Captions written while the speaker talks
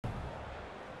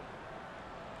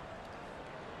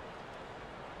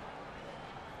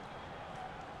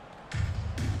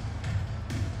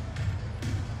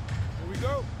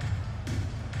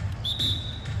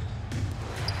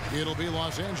It'll be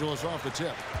Los Angeles off the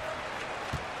tip.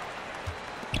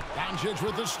 Doncic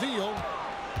with the steal.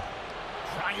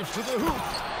 Drives to the hoop.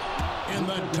 And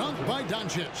the dunk by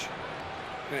Doncic.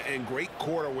 And great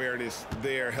court awareness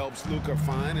there helps Luka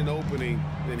find an opening.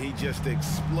 Then he just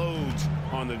explodes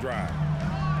on the drive.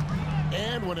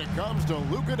 And when it comes to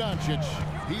Luka Doncic,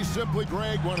 he's simply,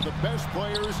 Greg, one of the best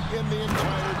players in the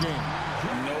entire game.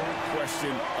 No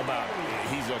question about it.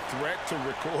 He's a threat to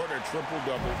record a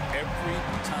triple-double every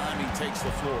time he takes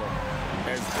the floor.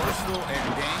 As versatile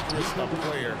and dangerous a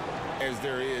player as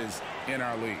there is in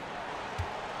our league.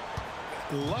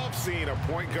 Love seeing a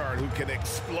point guard who can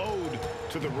explode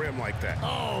to the rim like that.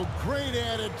 Oh, great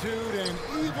attitude and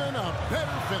even a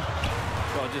better finish.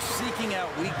 Well, just seeking out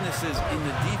weaknesses in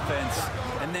the defense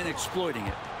and then exploiting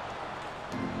it.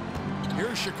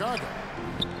 Here's Chicago.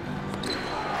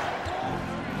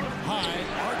 High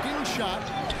arcing shot.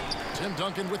 Tim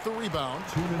Duncan with the rebound.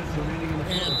 2 minutes remaining in the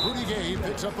quarter. And Rudy Gay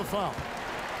picks up the foul.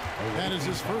 That is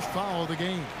his first foul of the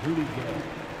game. Rudy Gay.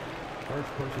 First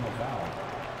personal foul.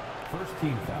 First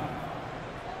team foul.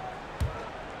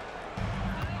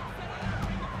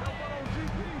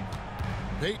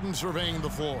 Payton surveying the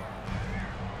floor.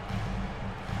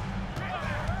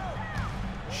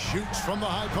 Shoots from the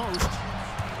high post.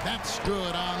 That's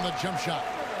good on the jump shot.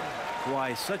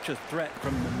 Why, such a threat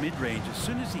from the mid-range. As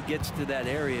soon as he gets to that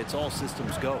area, it's all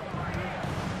systems go.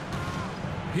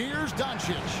 Here's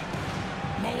Doncic.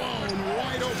 Malone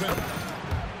wide open.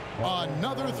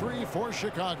 Another three for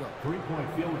Chicago.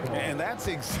 3-point field goal. And that's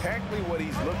exactly what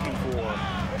he's looking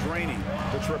for, draining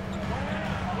the triple.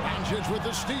 Doncic with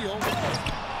the steal.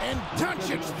 And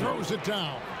Doncic throws it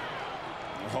down.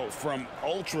 Oh, from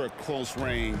ultra close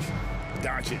range,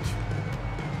 Doncic.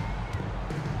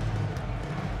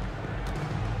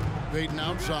 Payton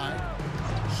outside.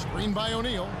 Screen by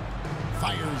O'Neal.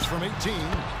 Fires from 18.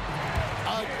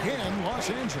 Again, Los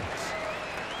Angeles.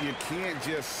 You can't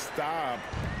just stop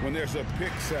when there's a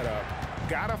pick set up.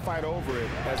 Gotta fight over it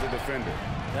as a defender.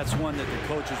 That's one that the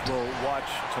coaches will watch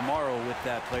tomorrow with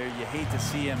that player. You hate to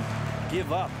see him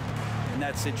give up in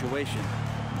that situation.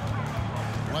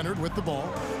 Leonard with the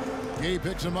ball. Gay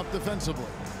picks him up defensively.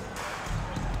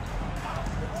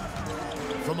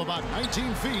 From about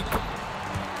 19 feet.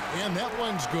 And that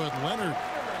one's good.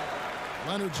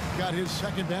 Leonard's got his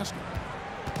second basket.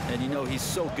 And you know he's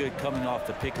so good coming off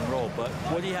the pick and roll. But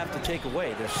what do you have to take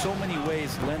away? There's so many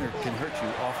ways Leonard can hurt you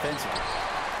offensively.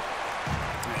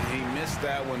 He missed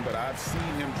that one, but I've seen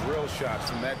him drill shots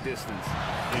from that distance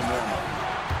in warm-up.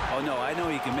 Oh, no, I know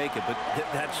he can make it, but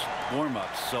that's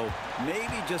warm-ups. So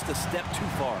maybe just a step too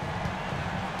far.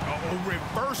 Oh,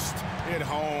 reversed it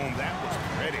home. That was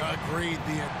pretty. Agreed.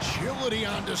 The agility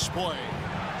on display.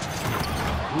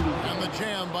 And the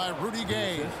jam by Rudy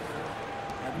Gay.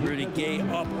 Rudy Gay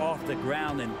up off the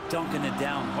ground and dunking it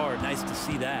down hard. Nice to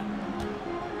see that.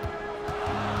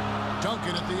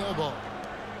 Duncan at the elbow.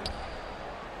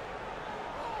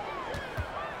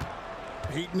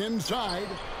 Payton inside.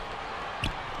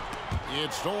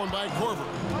 It's stolen by Korver.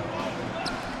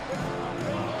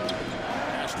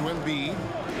 Pass to Embiid.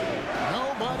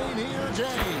 Nobody near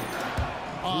Jay.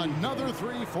 Another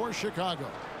three for Chicago.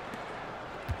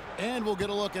 And we'll get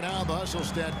a look at how the hustle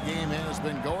stat game has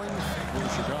been going for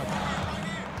Chicago.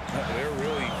 They're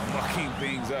really mucking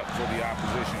things up for the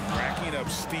opposition. Racking up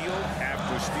steal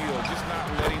after steal. Just not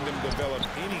letting them develop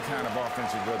any kind of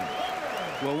offensive rhythm.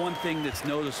 Well, one thing that's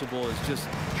noticeable is just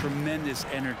tremendous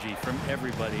energy from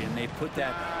everybody. And they put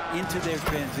that into their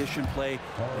transition play.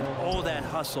 And all that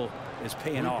hustle is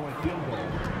paying off.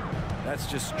 That's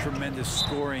just tremendous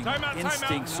scoring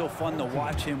instinct. So fun to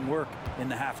watch him work in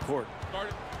the half court.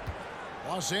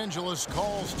 Los Angeles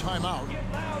calls timeout.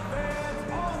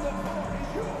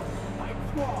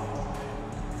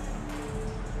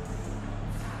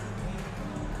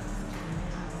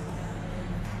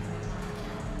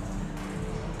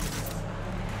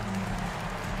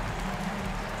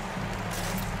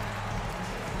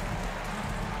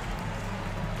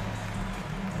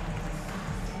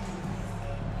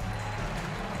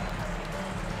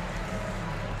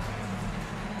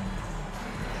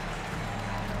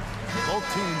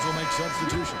 Both teams will make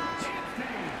substitutions.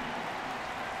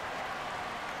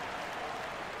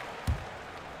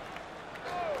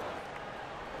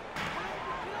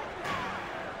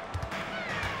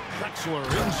 Drexler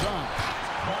inside.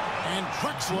 And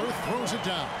Drexler throws it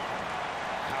down.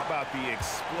 How about the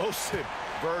explosive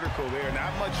vertical there?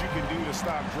 Not much you can do to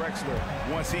stop Drexler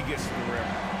once he gets to the rim.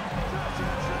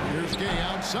 Here's Gay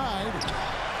outside.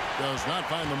 Does not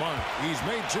find the mark. He's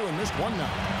made two and missed one now.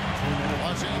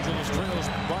 Los Angeles trails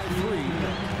by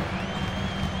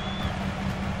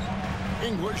 3.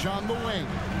 English on the wing.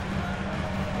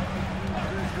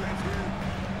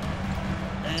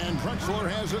 Drexler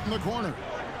has it in the corner.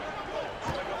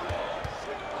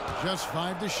 Just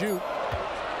 5 to shoot.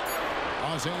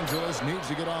 Los Angeles needs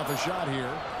to get off a shot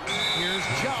here. Here's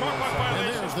Java.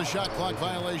 And there's the shot clock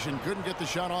violation. Couldn't get the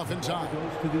shot off in time.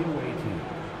 Goes to the away team.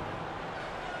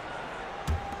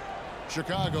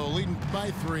 Chicago leading by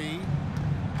 3.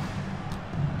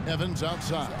 Evans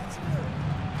outside.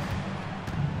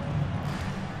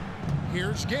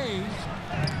 Here's Gay.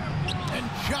 And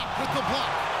Jock with the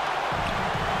block.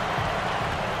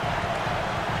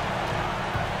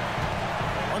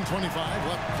 .125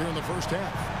 left here in the first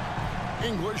half.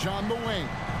 English on the wing.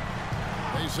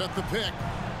 They set the pick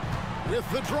with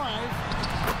the drive.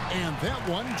 And that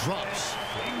one drops.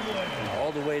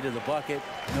 All the way to the bucket.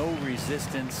 No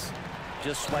resistance.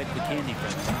 Just swipe the candy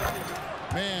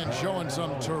from. Man showing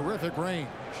some terrific range.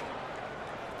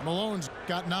 Malone's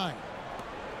got 9.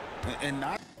 And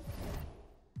not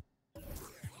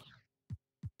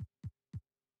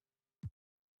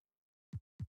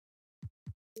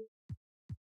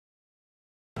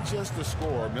just the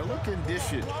score. Miller can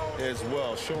dish it as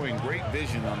well, showing great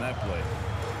vision on that play.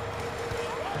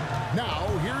 Now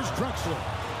here's Drexler.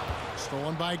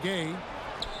 Stolen by Gay.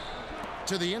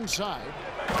 To the inside.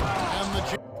 And the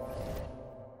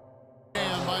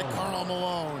jam by Karl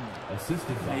Malone.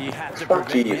 You have to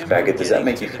Fuck you, faggot. Does that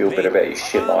make you feel better about your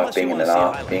shit life being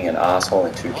an asshole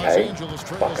in 2K?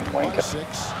 Fucking wanker.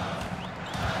 6.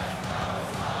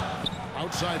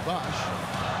 Outside Bosch.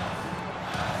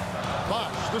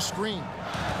 Bosch, the screen.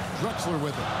 Drexler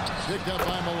with it. Picked up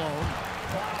by Malone.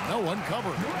 No one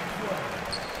covered.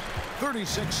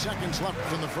 36 seconds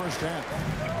left in the first half.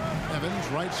 Evans,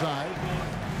 right side.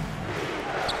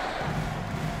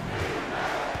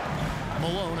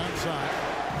 Malone outside.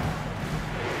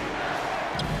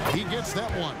 He gets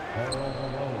that one.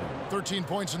 13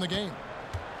 points in the game.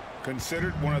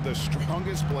 Considered one of the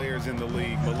strongest players in the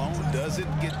league, Malone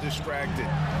doesn't get distracted.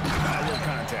 With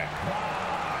contact.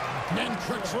 And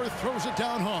Drexler throws it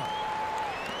down hard.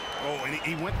 Oh, and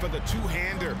he went for the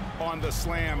two-hander on the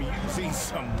slam, using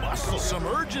some muscle. Some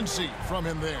urgency from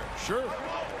him there. Sure.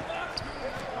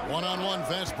 One-on-one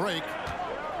fast break.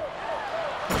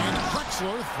 And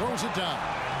Drexler throws it down.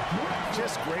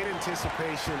 Just great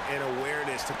anticipation and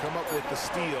awareness to come up with the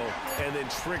steal and then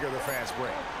trigger the fast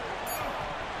break.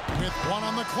 With 1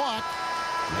 on the clock.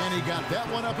 And he got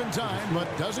that one up in time, but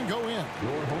doesn't go in.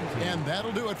 And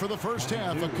that'll do it for the first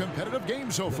half. A competitive game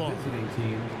so far.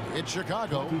 It's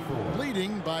Chicago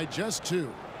leading by just 2.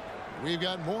 We've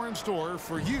got more in store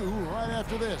for you right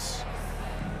after this.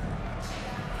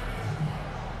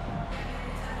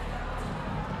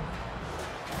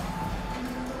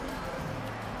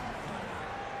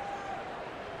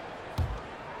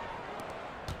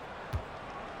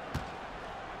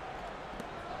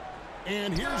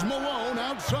 And here's Malone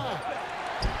outside.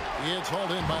 It's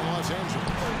hauled in by Los Angeles.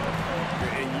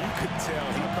 And you could tell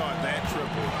he thought that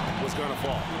triple was going to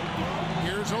fall.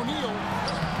 Here's O'Neal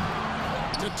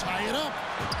to tie it up.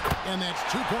 And that's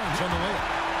 2 points on the layup.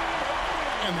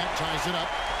 And that ties it up.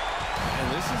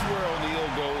 And this is where O'Neal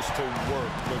goes to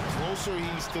work. The closer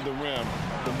he's to the rim,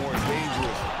 the more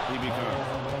dangerous he becomes.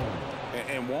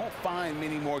 And won't find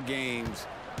many more games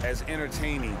as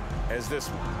entertaining as this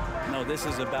one. No, this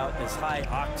is about as high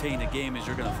octane a game as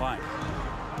you're going to find.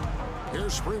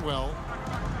 Here's Sprewell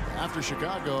after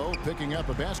Chicago picking up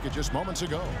a basket just moments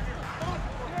ago.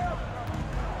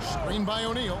 Screen by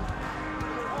O'Neal.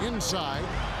 Inside.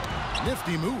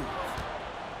 Nifty move.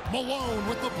 Malone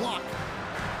with the block.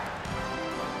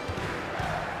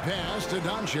 Pass to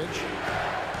Doncic.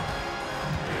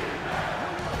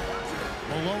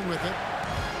 Malone with it.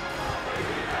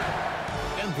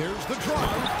 And there's the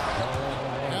drive.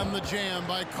 And the jam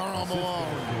by Karl Malone.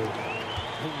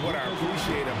 What I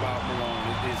appreciate about Malone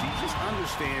is he just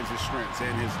understands his strengths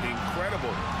and is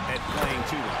incredible at playing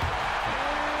to them.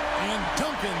 And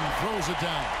Duncan throws it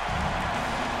down.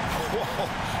 Whoa,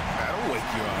 that'll wake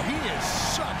you up. He is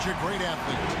such a great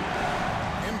athlete.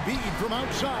 Embiid from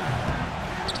outside.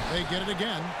 They get it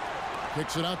again.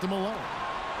 Kicks it out to Malone.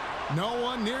 No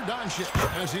one near Doncic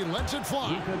as he lets it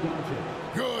fly.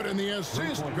 Good, and the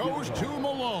assist goes to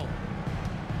Malone.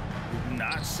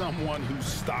 Not someone who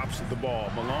stops the ball.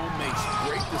 Malone makes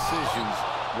great decisions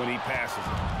when he passes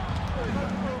it.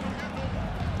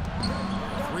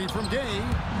 3 from Gay.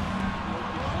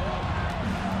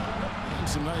 And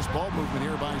some nice ball movement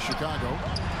here by Chicago.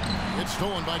 It's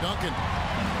stolen by Duncan.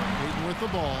 Peyton with the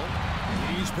ball.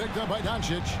 He's picked up by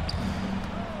Doncic.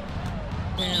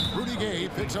 And Rudy Gay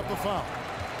picks up the foul.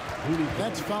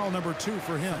 That's foul number 2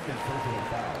 for him.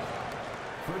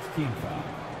 First team foul.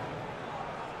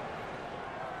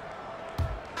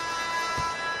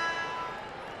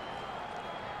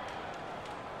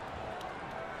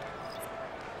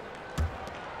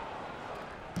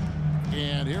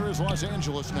 here is Los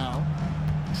Angeles now,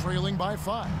 trailing by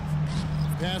 5.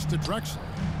 Pass to Drexler.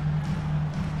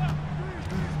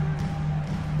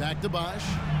 Back to Bosch.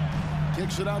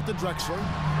 Kicks it out to Drexler.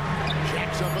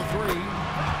 Jacks up a 3.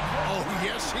 Oh,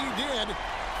 yes, he did.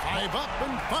 5 up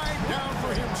and 5 down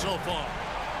for him so far.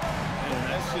 And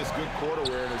that's just good court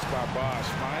awareness by Bosch,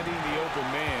 finding the open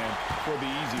man for the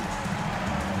easy one.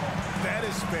 That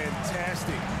is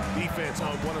fantastic defense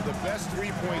on one of the best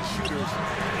three-point shooters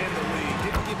in the league.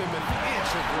 Didn't give him an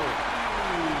inch of room.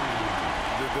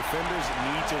 The defenders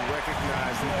need to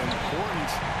recognize the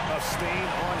importance of staying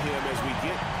on him as we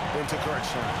get into crunch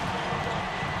time.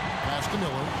 Pass to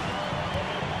Miller.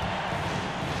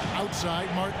 Outside,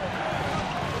 Martin.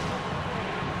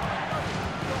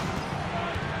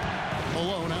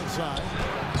 Malone outside.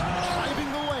 Driving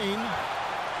the lane.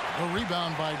 The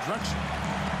rebound by Drexler.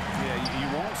 Yeah, you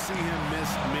won't see him miss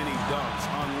many dunks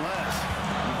unless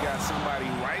you've got somebody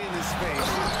right in his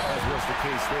face, as was the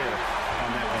case there on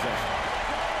that possession.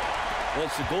 Well,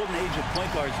 it's the golden age of point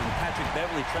guards, and Patrick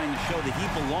Beverley trying to show that he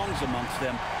belongs amongst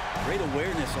them. Great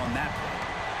awareness on that play.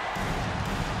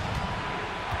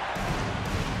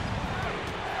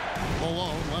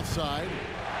 Malone, left side.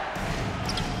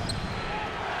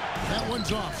 That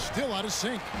one's off. Still out of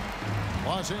sync.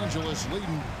 Los Angeles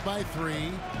leading by 3.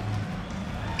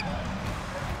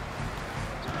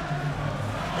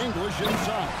 English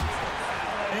inside.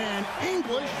 And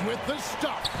English with the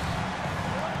stop.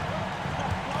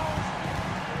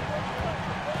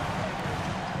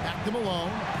 Back to Malone.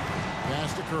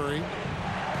 Pass to Curry.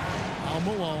 Now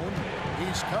Malone.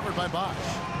 He's covered by Bosch.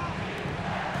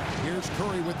 Here's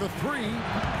Curry with the 3.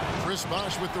 Chris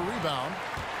Bosch with the rebound.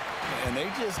 And they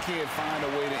just can't find a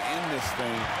way to end this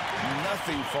thing.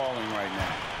 Nothing falling right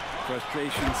now.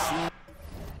 Frustration seen.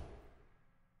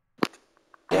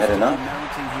 You had enough?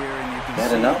 Mounting here, and you can You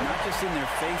had see enough? it not just in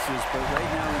their faces, but right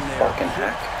now in their Fucking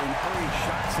quick hack. and hurried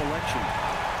shot selection.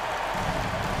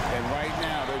 And right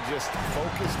now, they're just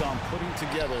focused on putting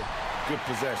together good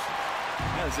possessions.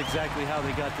 That's exactly how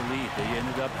they got the lead. They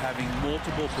ended up having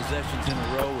multiple possessions in a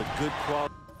row with good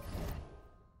quality.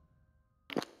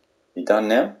 You done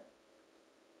now?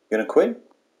 You gonna quit?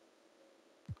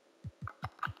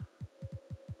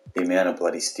 The amount of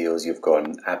bloody steals you've got,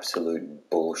 an absolute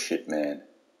bullshit, man.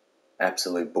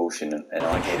 Absolute bullshit, and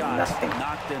I get Shots nothing.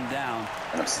 knocked them down.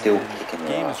 And I'm still And kicking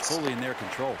the your game ass. is fully in their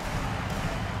control.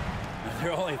 Now,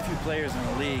 there are only a few players in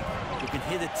the league who can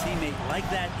hit a teammate like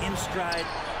that in stride.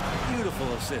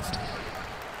 Beautiful assist.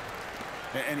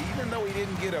 And even though he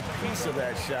didn't get a piece of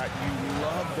that shot, you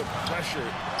love the pressure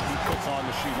he puts on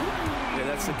the shooter. Yeah,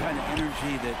 that's the kind of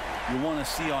energy that you want to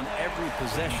see on every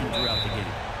possession throughout the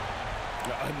game.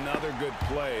 Another good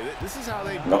play. This is how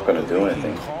they Not gonna do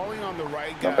anything. Calling on the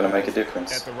right guys Not gonna make a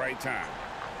difference. at the right time.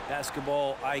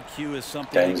 Basketball IQ is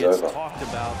something Game's that gets over. talked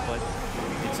about, but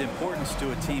its importance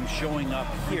to a team showing up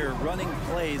here, running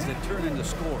plays that turn into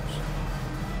scores.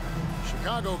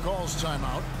 Chicago calls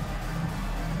timeout.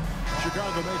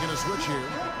 Chicago making a switch here.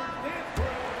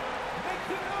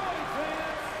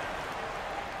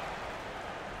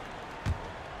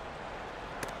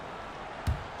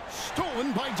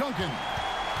 Stolen by Duncan.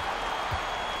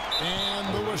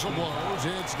 And the whistle blows.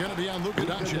 It's going to be on Luka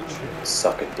Doncic.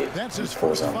 Suck it, dick. That's his Pause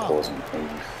first on, foul. pause on. You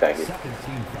faggot. Second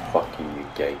team foul. Fuck you, you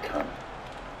gay cunt.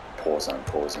 Pause on,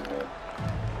 pausing there.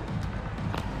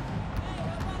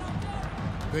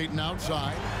 Payton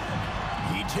outside.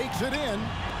 He takes it in.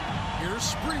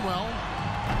 Here's Sprewell.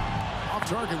 Off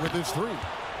target with his 3.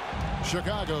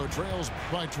 Chicago trails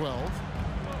by 12.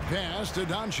 Pass to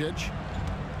Doncic.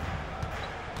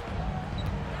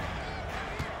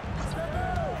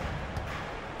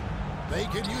 They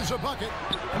could use a bucket.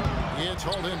 It's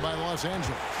hauled in by Los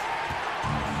Angeles.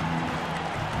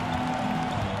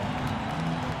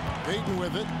 Payton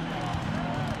with it.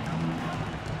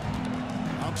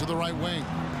 Out to the right wing.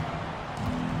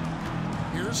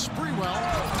 Here's Sprewell.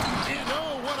 And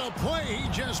oh, what a play. He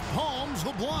just palms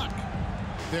the block.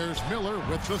 There's Miller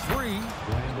with the 3.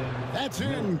 That's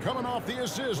in, coming off the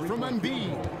assist from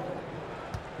Embiid.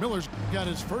 Miller's got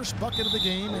his first bucket of the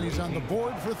game, and he's on the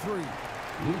board for 3.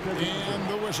 And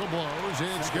the whistle blows.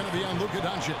 It's going to be on Luka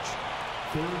Doncic.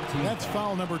 That's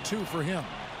foul number 2 for him.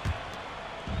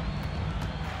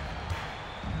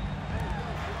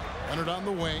 Leonard on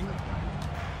the wing.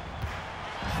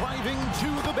 Driving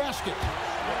to the basket.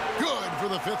 Good for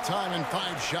the 5th time in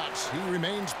 5 shots. He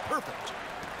remains perfect.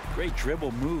 Great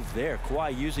dribble move there.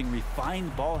 Kawhi using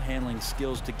refined ball handling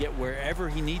skills to get wherever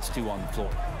he needs to on the floor.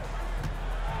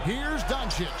 Here's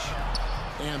Doncic.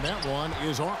 And that one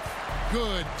is off.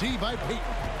 Good D by Payton.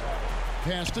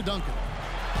 Pass to Duncan.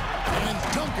 And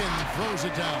Duncan throws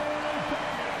it down.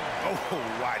 Oh,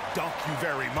 why, dunk you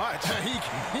very much.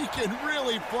 He can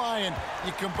really fly, and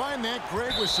you combine that,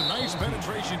 Greg, with some nice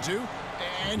penetration, too,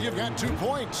 and you've got 2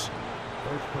 points.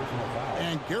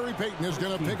 And Gary Payton is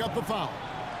going to pick up the foul.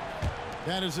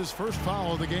 That is his first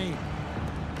foul of the game.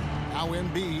 Now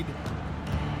Embiid.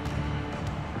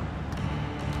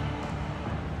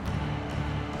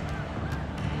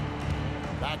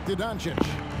 Back to Doncic.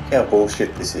 Look how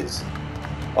bullshit this is.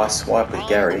 I swipe with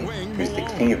Gary, who's the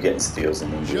king of getting steals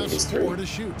in NBA history,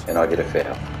 and I get a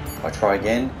foul. I try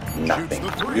again, nothing.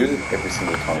 You, every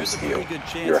single time you steal,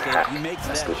 you're a hack.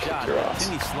 I still kick your ass.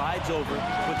 Timmy slides over,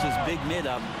 puts his big mid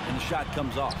up, and the shot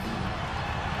comes off.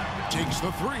 Takes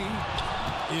the 3.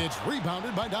 It's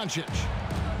rebounded by Doncic.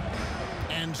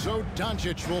 And so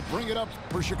Doncic will bring it up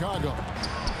for Chicago.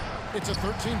 It's a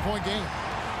 13-point game.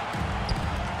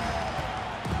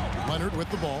 Leonard with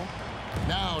the ball.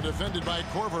 Now defended by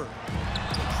Korver.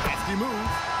 Hefty move.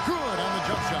 Good on the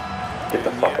jump shot. Get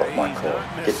the fuck off my court.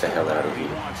 Get the hell out of here.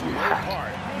 You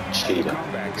hack. Cheater.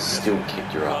 Still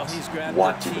kick your ass.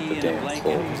 Wipe you with the damn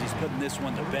floor. He's putting this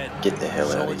one to bed. Get the hell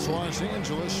out So of it's here. Los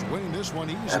Angeles winning this one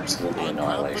easily. Absolutely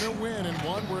annihilation. Win and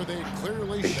one where they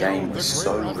clearly The game was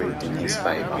so rigged in his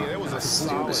favor, it was a still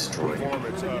solid destroyed.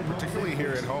 performance, particularly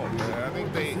here at home. I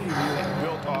think they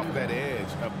built off that edge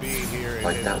of being here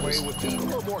Like and that was playing with just a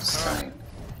little more insane.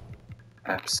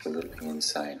 Absolutely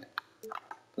insane.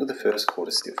 Look at the first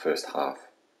quarter, still first half.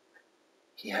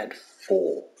 He had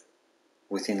 4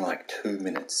 within like 2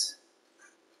 minutes.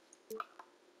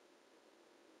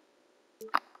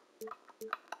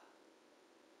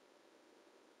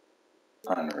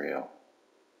 Unreal.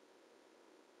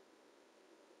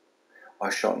 I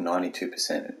shot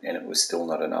 92% and it was still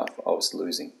not enough. I was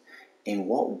losing. In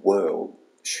what world,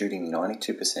 shooting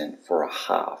 92% for a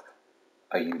half,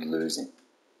 are you losing?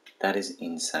 That is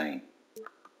insane.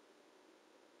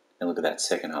 And look at that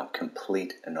second half.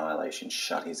 Complete annihilation.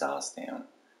 Shut his ass down.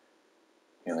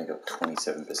 He only got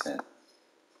 27%.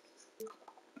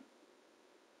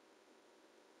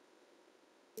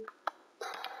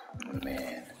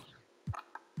 Man.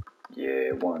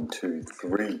 Yeah, 1, 2,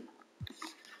 3.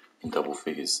 In double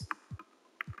figures.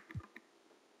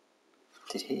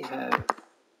 Did he have...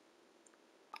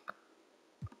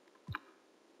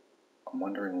 I'm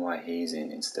wondering why he's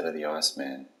in instead of the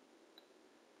Iceman.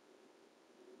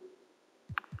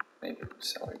 Maybe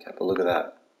salary cap. But look at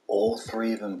that. All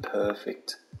 3 of them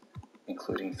perfect.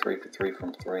 Including 3 for 3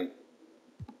 from 3.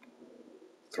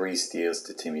 3 steals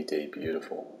to Timmy D.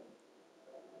 Beautiful.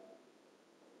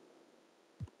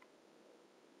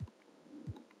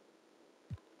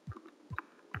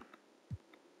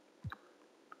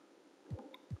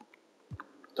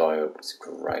 Diop was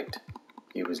great.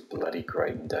 He was bloody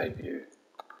great in debut.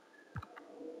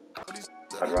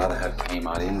 I'd rather have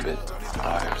Kmart in, but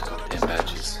Diop's got damn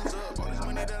badges.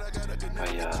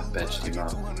 I badged him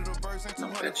up.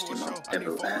 Not badged him up,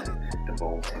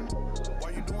 evolved him.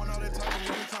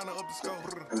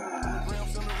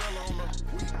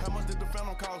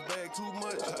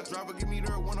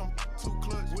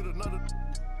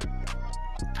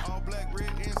 All black, red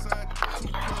inside.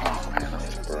 Oh man,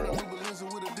 that's brutal.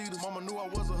 Mama knew I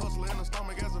was a hustler in the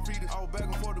stomach as a fetus. I was back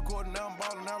and forth the court and now I'm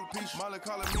balling out of peace. Molly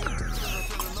calling me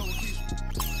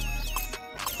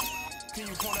Can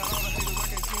you point out all the haters? I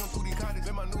can't see them through these cottage.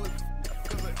 Let my new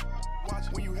cause I watch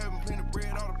when you haven't plenty of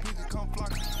bread, all the pieces come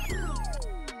flock.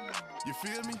 You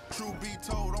feel me? True be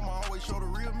told, I'ma always show the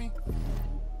real me.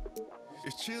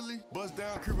 It's chilly, buzz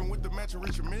down, cribbing with the match of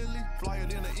Richard Millie. Flyer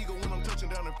than an eagle when I'm touching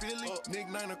down in Philly. Nick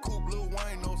 9 a cool blue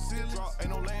wine, no silly.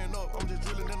 Ain't no laying up, I'm just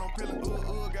drilling and I'm peeling.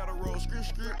 Gotta roll,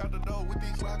 skirt out the door with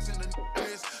these rocks in the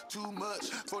wrist. Too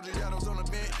much, 4 Giados on the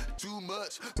bed. Too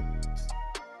much,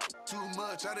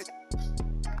 I did.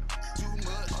 Too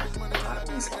much.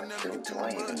 Do I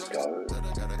even go?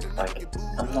 Like,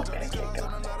 I'm not gonna get going,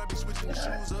 you know.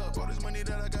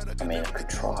 I mean, I could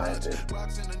try, but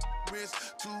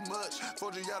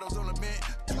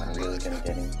am I really gonna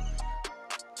get him?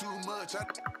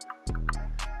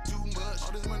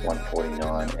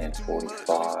 149 and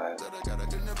 45.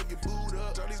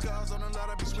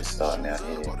 Just starting out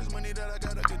here.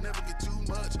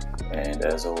 And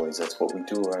as always, that's what we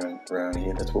do around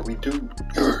here. That's what we do.